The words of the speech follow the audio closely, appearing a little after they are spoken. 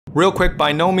Real quick,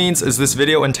 by no means is this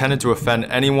video intended to offend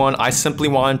anyone. I simply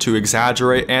wanted to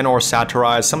exaggerate and or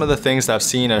satirize some of the things that I've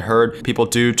seen and heard people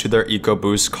do to their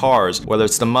EcoBoost cars, whether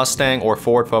it's the Mustang or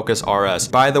Ford Focus RS.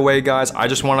 By the way guys, I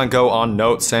just want to go on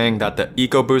note saying that the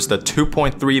EcoBoost, the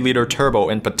 2.3 liter turbo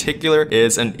in particular,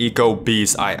 is an eco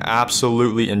beast. I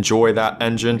absolutely enjoy that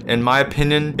engine. In my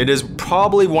opinion, it is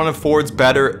probably one of Ford's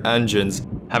better engines.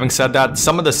 Having said that,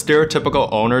 some of the stereotypical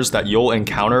owners that you'll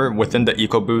encounter within the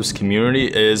EcoBoost community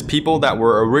is people that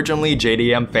were originally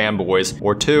JDM fanboys,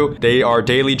 or two, they are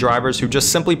daily drivers who just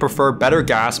simply prefer better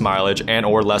gas mileage and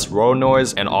or less road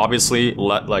noise, and obviously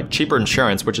like cheaper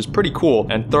insurance, which is pretty cool.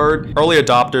 And third, early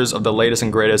adopters of the latest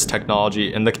and greatest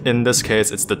technology. In this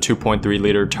case, it's the 2.3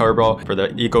 liter turbo for the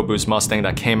EcoBoost Mustang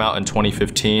that came out in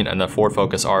 2015 and the Ford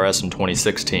Focus RS in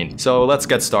 2016. So let's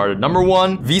get started. Number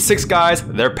one, V6 guys,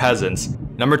 they're peasants.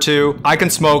 Number two, I can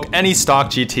smoke any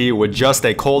stock GT with just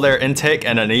a cold air intake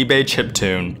and an eBay chip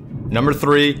tune. Number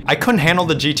three, I couldn't handle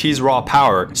the GT's raw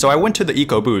power, so I went to the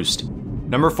EcoBoost.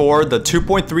 Number four, the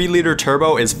 2.3 liter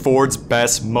turbo is Ford's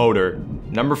best motor.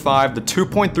 Number five, the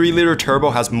 2.3 liter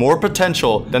turbo has more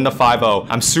potential than the 5.0.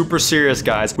 I'm super serious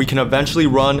guys, we can eventually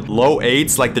run low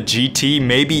 8s like the GT,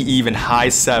 maybe even high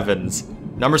 7s.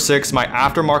 Number six, my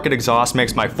aftermarket exhaust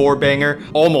makes my 4-banger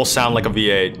almost sound like a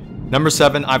V8. Number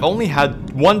 7, I've only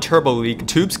had one turbo leak,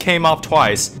 tubes came off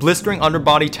twice, blistering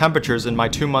underbody temperatures in my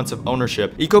 2 months of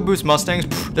ownership. EcoBoost Mustangs,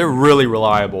 they're really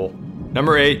reliable.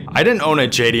 Number 8, I didn't own a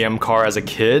JDM car as a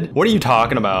kid. What are you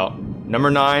talking about? Number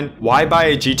 9, why buy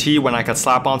a GT when I could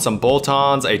slap on some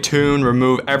bolt-ons, a tune,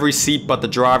 remove every seat but the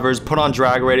driver's, put on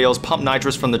drag radials, pump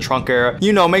nitrous from the trunk area,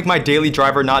 you know, make my daily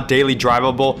driver not daily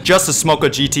drivable, just to smoke a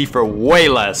GT for way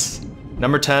less.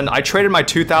 Number 10, I traded my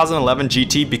 2011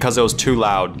 GT because it was too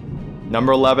loud.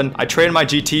 Number 11, I traded my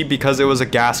GT because it was a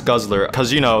gas guzzler,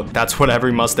 because you know, that's what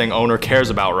every Mustang owner cares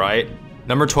about, right?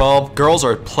 Number 12, girls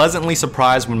are pleasantly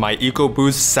surprised when my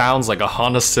EcoBoost sounds like a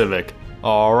Honda Civic.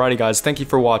 Alrighty guys, thank you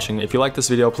for watching. If you like this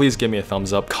video, please give me a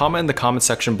thumbs up. Comment in the comment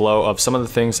section below of some of the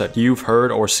things that you've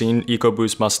heard or seen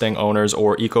EcoBoost Mustang owners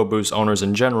or EcoBoost owners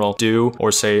in general do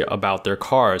or say about their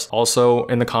cars. Also,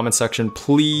 in the comment section,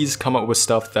 please come up with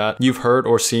stuff that you've heard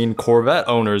or seen Corvette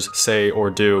owners say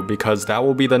or do, because that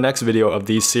will be the next video of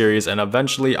these series, and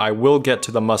eventually I will get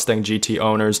to the Mustang GT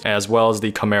owners as well as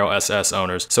the Camaro SS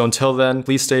owners. So until then,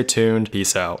 please stay tuned.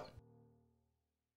 Peace out.